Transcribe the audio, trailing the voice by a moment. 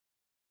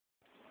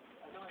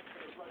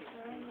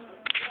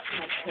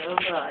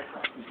Alright.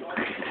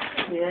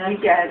 Yeah. You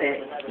get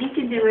it. You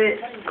can do it.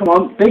 Come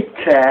on, big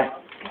chair.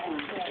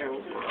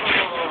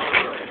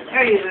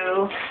 There you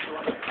go.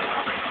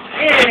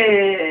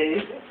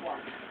 Yay!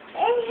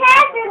 It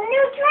has a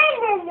new train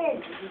in it.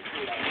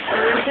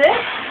 What is it?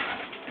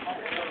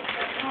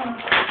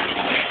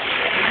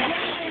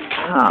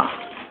 Ah,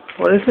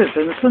 what is it,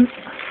 Vincent?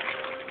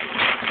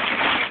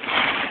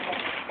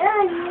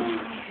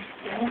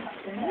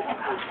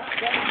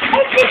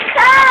 It's a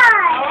car.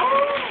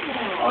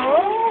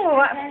 Oh,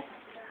 what?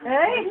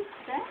 Hey?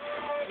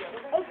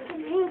 It's a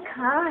new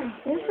car. Is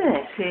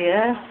it?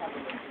 Yeah.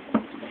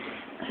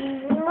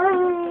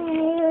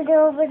 You'd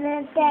open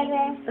it,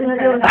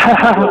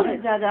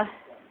 Dada.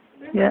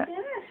 Yeah,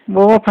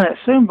 we'll open it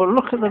soon, but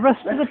look at the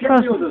rest of the Let's get the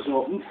presents. others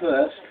open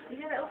first.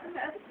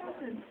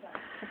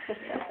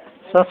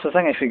 So that's the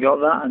thing, if you got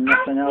that and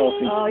nothing else,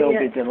 you'd Oh, still yeah.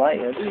 be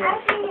delighted. I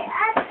see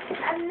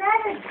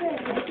another train.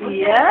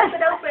 Yeah.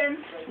 It open.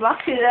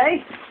 Lucky,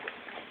 eh?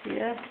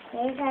 Yeah.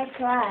 There's a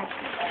car.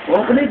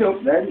 Open it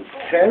up then.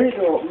 Tear it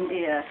open.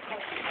 Yeah.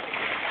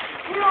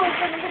 You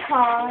open the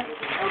car.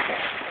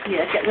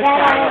 Yeah, get the Yeah,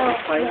 car I out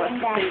this way. know. What's the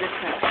see the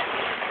car?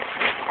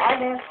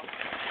 Other.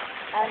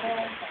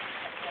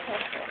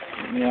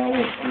 Yeah,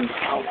 open it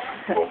out.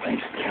 Open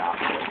it out.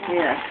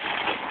 Yeah.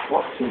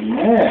 What's in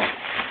there?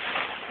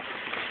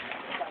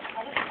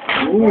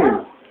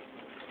 Ooh.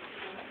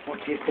 What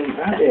do you think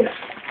that is?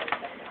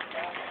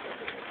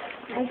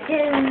 I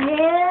don't know.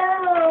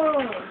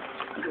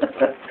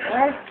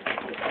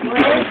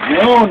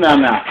 No,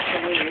 Nana.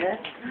 Yeah.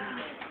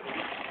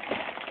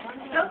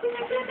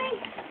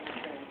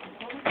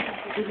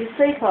 Did you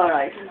sleep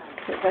alright?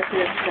 Did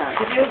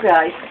you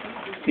guys?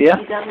 Yeah?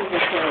 Your dad was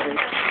recording.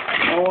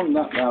 Oh,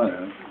 not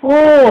that.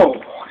 Oh,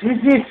 what is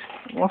it?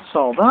 What's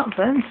all that,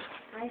 Vince?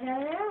 I don't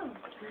know.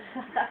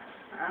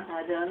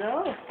 I don't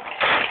know.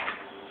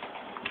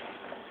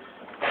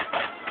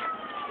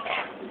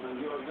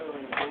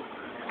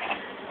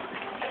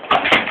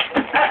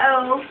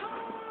 Uh-oh.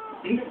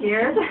 Are you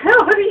scared?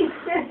 What are you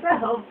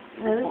scared of?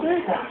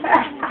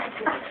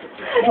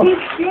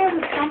 He's scared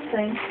of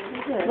something.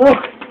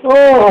 Look.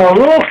 Oh,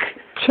 look.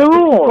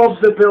 Tools!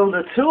 Bob the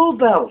Builder tool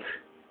belt.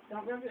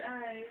 Don't rub your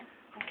eyes.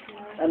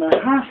 And a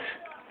hat.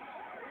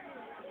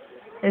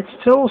 It's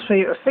tools for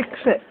you to fix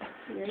it.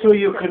 So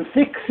you can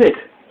fix it.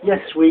 Yes,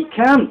 we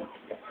can.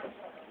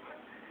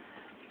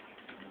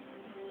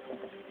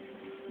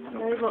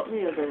 Very what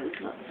real is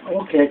not.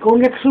 Okay, go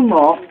and get some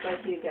more. It's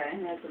like you guys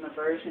have some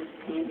aversion to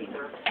candy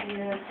girls.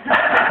 Yeah.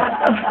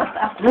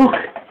 Look.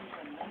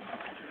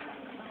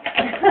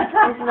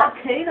 He's not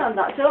keen on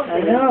that, don't I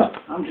you? know.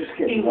 I'm just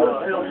He kidding. will,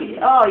 will be.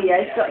 Oh yeah,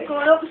 he's got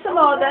going up some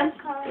more then.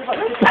 We've got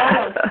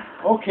to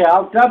go. Okay,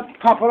 Dad,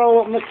 Papa, I'll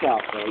open the car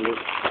for you.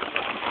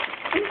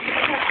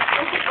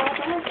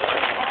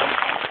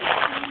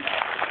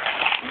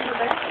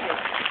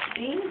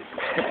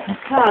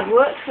 Hard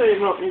work for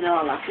him opening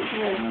all that,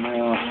 isn't it? I know.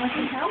 You want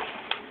some help?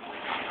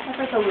 I'll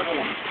take a little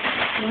one.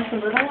 You want a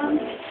little one?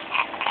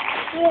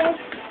 Yes.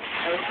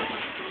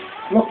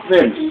 Look,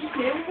 Vince.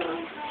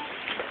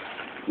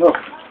 Look.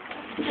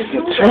 This is a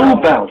tool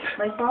belt.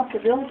 Like Bob the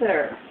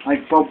Builder.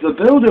 Like Bob the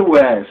Builder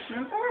wears.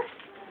 Remember?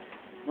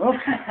 Look.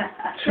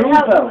 Tool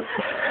belt.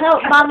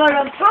 Help Mama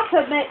and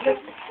Papa make the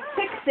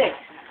fix it.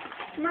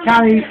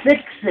 Can he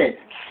fix it?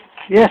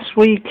 Yes,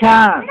 we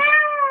can. No,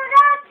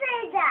 don't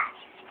say that.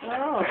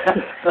 Oh.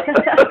 Okay.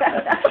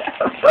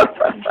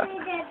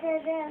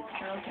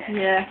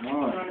 Yeah. Oh. You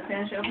want to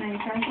finish opening your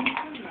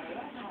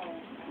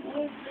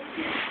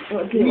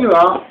present? Here you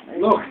are.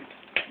 Look.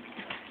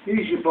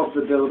 Here's your Bob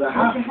the Builder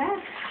hat.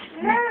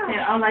 No.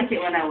 Yeah, I'll like it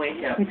when I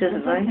wake up. He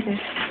doesn't like it.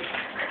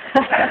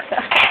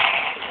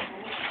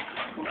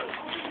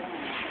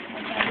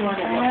 You want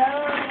it?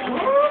 Oh,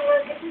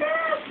 look at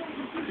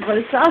that. What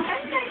is that?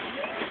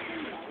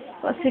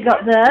 What's he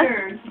got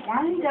there?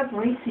 Wind up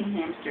racing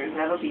hamsters.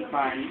 That'll be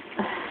fun.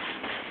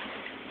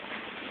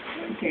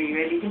 Okay, you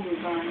ready to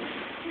move on?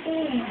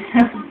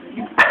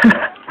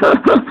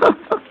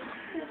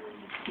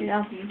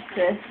 Yeah, you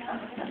sit.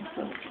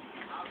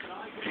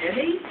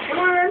 Ready? Come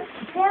on.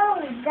 No,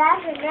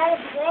 that's another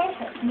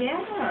present.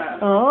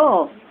 Yeah.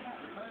 Oh.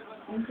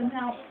 Need some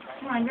help.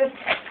 Come on, Rip.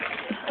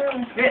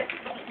 Rip.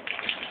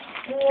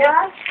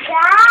 What's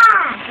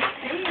that?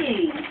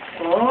 Hey.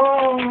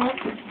 Oh.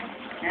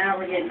 Now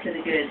we're getting to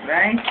the goods,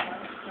 right?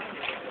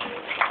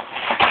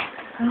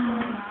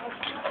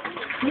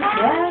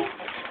 Yeah.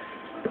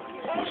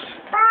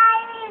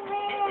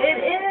 It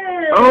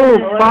is. Oh,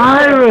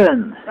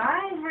 Byron!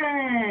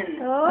 Byron.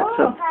 That's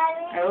a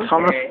Okay.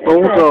 Thomas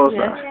Bulldozer.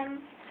 Yeah.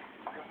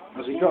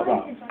 Has he got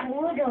that? He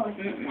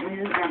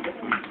doesn't have this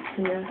one.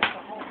 Yeah.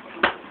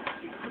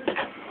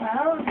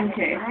 Well,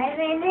 Okay. I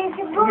mean, it's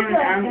a I'm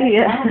bulldozer.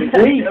 Yeah.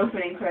 the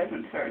opening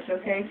present first,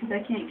 okay? Because I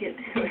can't get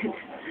to it.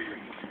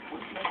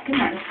 Come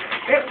on.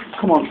 Rip.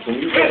 Come on, son.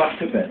 You go back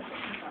to bed.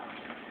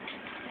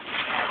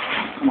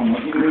 Come on,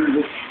 let me read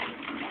this.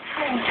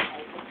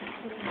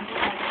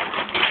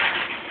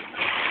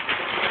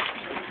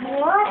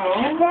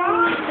 What's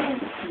that?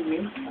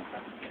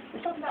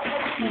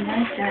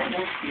 Nice that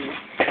next year.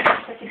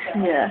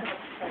 Yeah.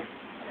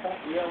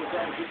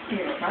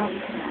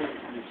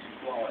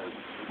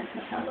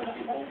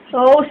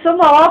 Oh, some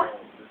more.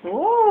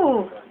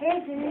 Oh.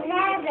 There's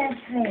another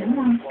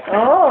thing.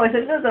 Oh, it's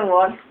another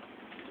one.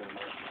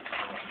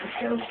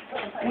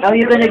 How are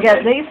you going to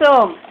get these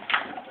home?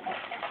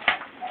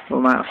 We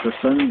might have to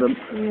send them.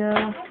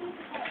 Yeah.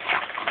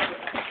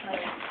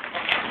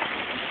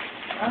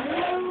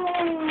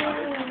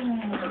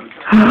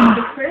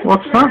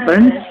 What's that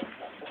then?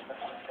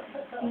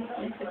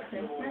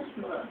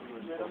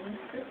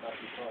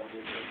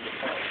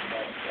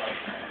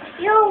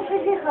 You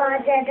open the car,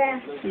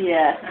 Dada.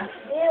 Yeah.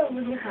 You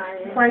open the car.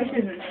 Probably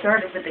shouldn't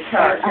start it with the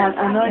card.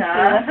 I know it's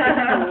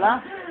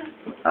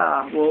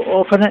we'll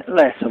open it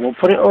later. We'll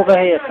put it over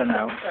here for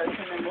now.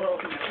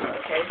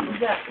 Okay, we've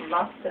got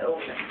lots to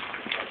open.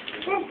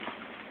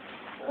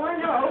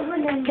 Want to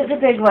open them? Get the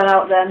big one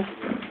out then.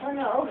 Want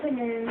to open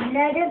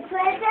another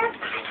present?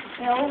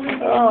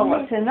 Oh,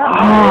 what's in that?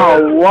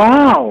 Oh,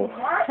 wow.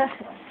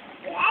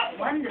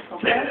 Wonderful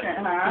present,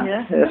 huh?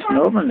 Yeah, yes,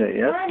 opened it,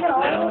 yes.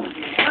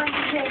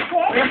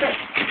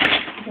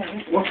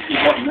 What's he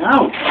got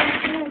now?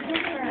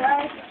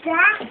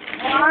 That?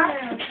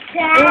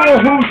 Oh,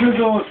 who's are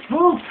those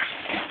books?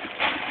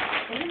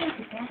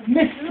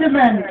 Mr.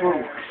 Men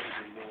books.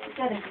 He's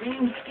got a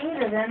green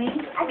scooter, doesn't he?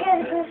 I got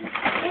a good.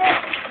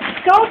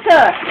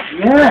 Scooter!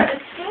 Yeah. A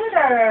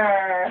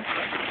scooter!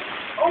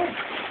 Oh!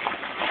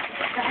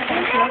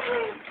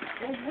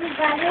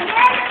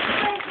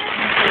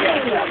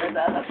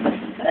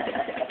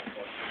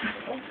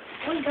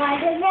 We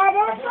got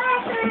another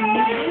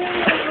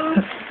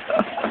present.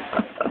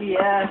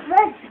 Yeah.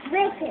 Let's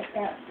rip it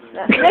though.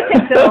 Rip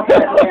it up.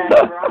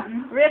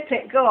 Rip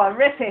it, go on,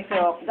 rip it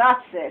up. That's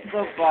it,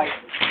 good boy.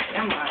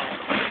 Come on.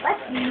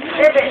 Let's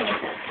Rip it.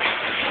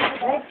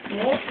 Let's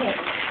rip it.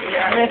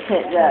 Rip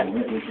it then.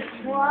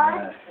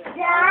 What's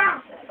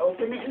that?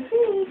 Open it and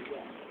see.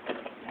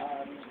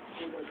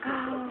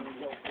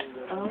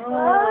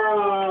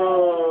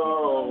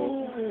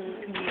 Oh.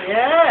 Yes.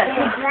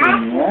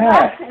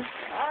 Yeah.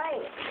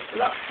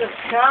 Lots of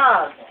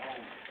cars.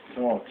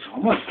 Oh,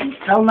 Thomas.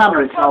 Tell Nana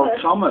it's all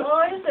Thomas.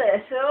 Oh, is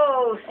it?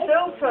 Oh,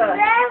 super.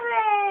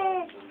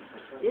 Trevor.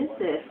 Is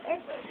it?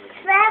 It's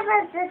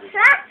Trevor the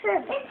tractor.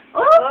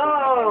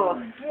 Oh.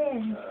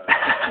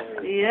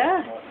 Yeah.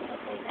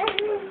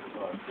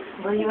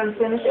 Well, you want to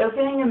finish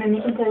opening them and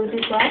you can play with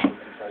your dad?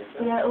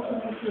 Yeah,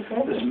 open the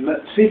present.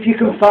 See if you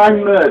can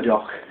find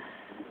Murdoch.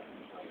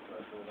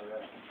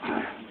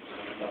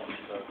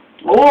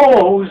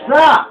 Oh, who's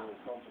that?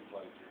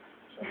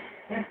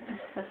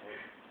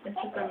 It's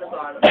just on the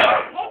bottom.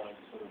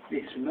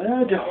 It's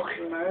Murdoch.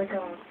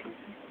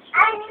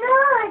 I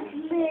know it's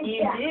You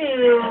Murdoch.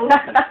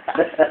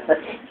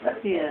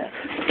 do. Yeah.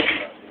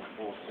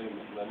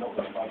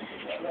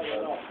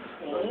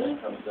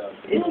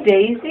 Is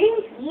Daisy?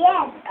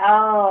 Yes.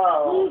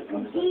 Oh.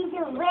 He's a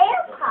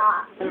rail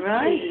car.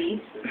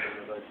 Right.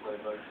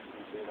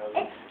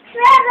 It's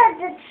Trevor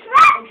the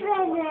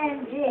tractor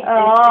engine.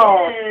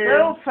 Oh,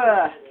 super.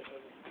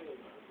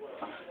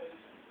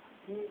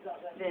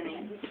 Vinny,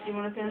 do you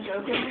want to finish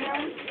opening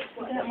them?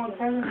 We got more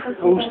presents.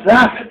 Who's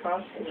that? It's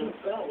Douglas.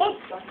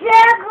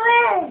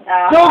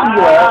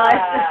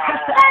 Douglas?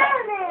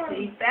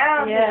 He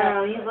found Yeah.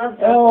 them. He loves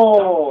them.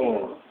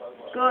 Oh.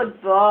 Good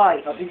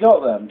boy. Have you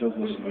got them,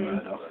 Douglas and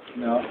Murdoch?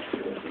 No.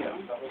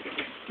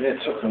 They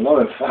took a lot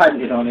of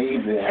finding on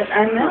eBay.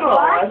 I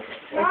know.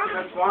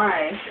 That's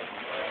why.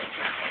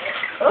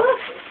 Oh,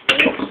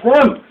 What's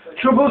them?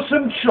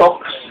 Troublesome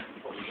trucks.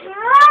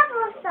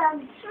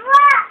 troublesome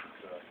truck.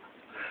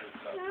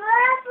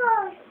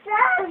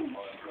 Troublesome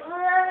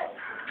truck.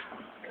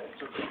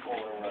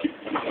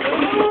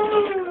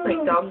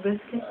 Like dog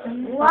biscuits.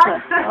 What's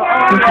that?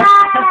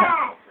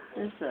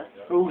 Is it?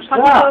 Who's Pop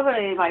it that? over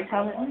here, you might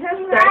have it. I Is that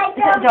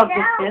don't dog know.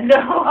 biscuit? No.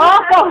 Oh,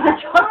 the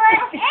dog What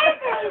biscuit. is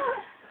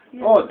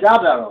it? Oh,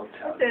 Dada will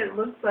tell. It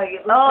looks like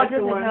it. Oh, Looks like does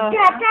the it one. know?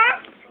 Dada?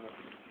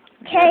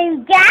 Can you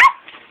guess?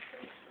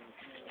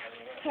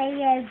 Can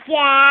you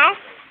guess?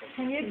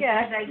 Can you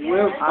guess? I guess.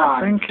 We'll I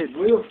find. think it's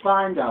We'll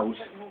find out.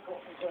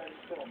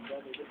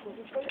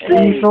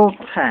 Diesel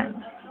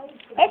 10.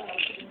 It's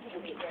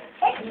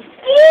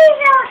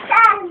Diesel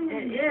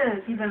It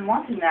is. You've been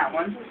wanting that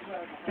one.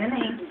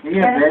 Vinny,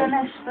 Yeah, Ben.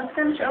 let's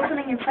finish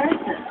opening your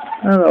presents.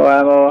 Hello,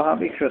 Emma.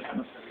 Happy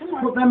Christmas.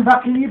 Put them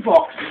back in your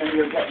box and then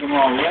you'll get them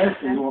all there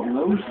so you won't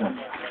lose them.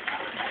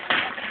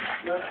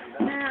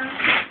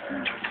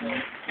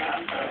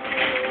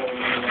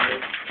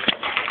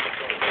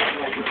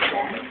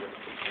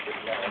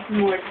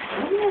 More.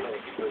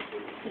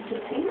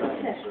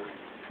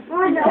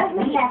 Want to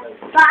open that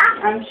box?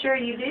 I'm sure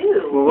you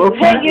do. We'll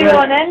paint your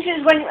own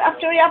engines when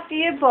after you're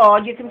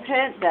bored. You can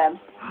paint them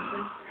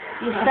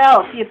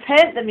yourself. You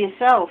paint them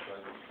yourself.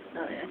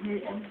 Oh, yeah. Here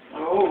it is.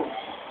 Oh.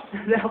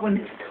 That one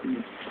is.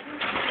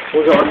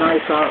 We've got a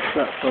nice art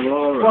set for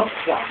Laura. What's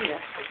that?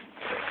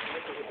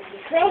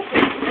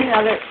 Crazy.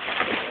 Yeah, look.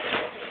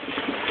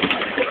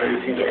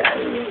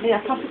 Yeah,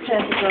 pop the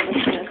papers over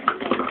here.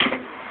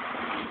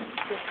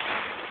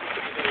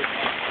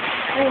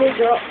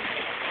 got?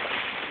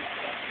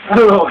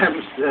 Hello,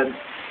 Hempstead.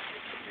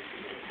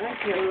 Thank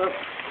you, look.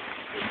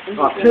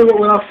 I'll tell you what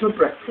we'll have for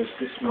breakfast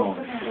this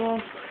morning.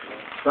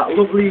 That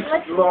lovely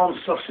lawn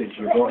sausage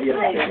you bought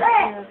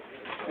yesterday.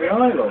 You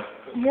alright, love?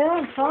 Yeah,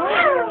 I'm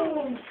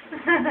fine.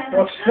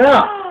 What's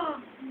that?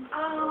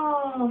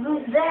 Oh,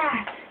 who's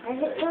that? I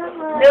don't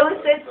know.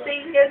 Those that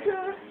sing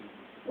it?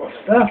 What's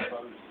that?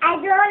 I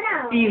don't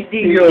know. You do.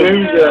 You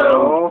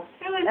do.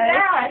 Who is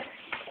that?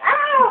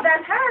 Oh,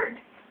 that's hurt.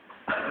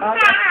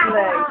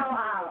 Honestly.